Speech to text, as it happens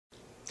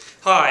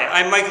Hi,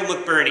 I'm Michael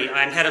McBurney.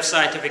 I'm Head of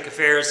Scientific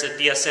Affairs at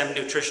DSM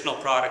Nutritional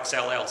Products,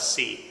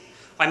 LLC.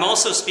 I'm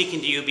also speaking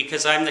to you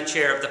because I'm the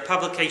chair of the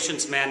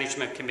Publications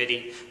Management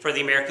Committee for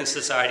the American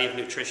Society of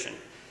Nutrition.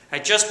 I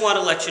just want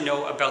to let you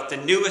know about the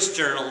newest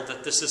journal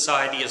that the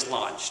Society has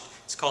launched.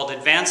 It's called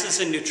Advances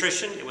in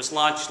Nutrition. It was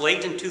launched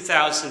late in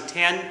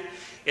 2010.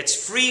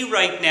 It's free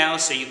right now,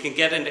 so you can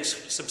get a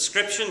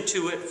subscription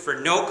to it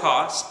for no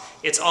cost.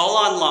 It's all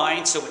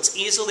online, so it's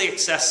easily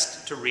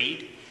accessed to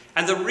read.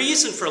 And the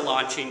reason for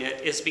launching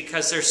it is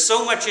because there's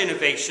so much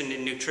innovation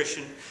in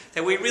nutrition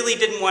that we really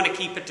didn't want to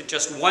keep it to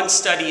just one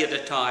study at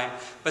a time,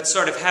 but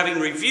sort of having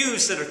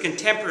reviews that are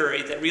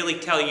contemporary that really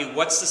tell you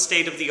what's the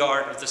state of the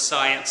art of the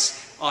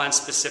science on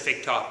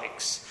specific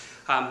topics.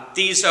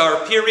 These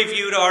are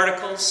peer-reviewed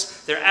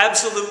articles. They're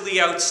absolutely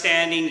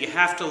outstanding. You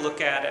have to look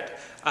at it.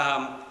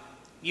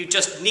 You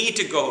just need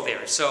to go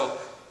there. So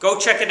go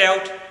check it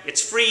out.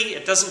 It's free.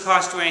 It doesn't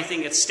cost you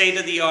anything. It's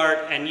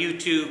state-of-the-art, and you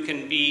too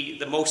can be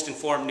the most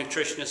informed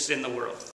nutritionist in the world.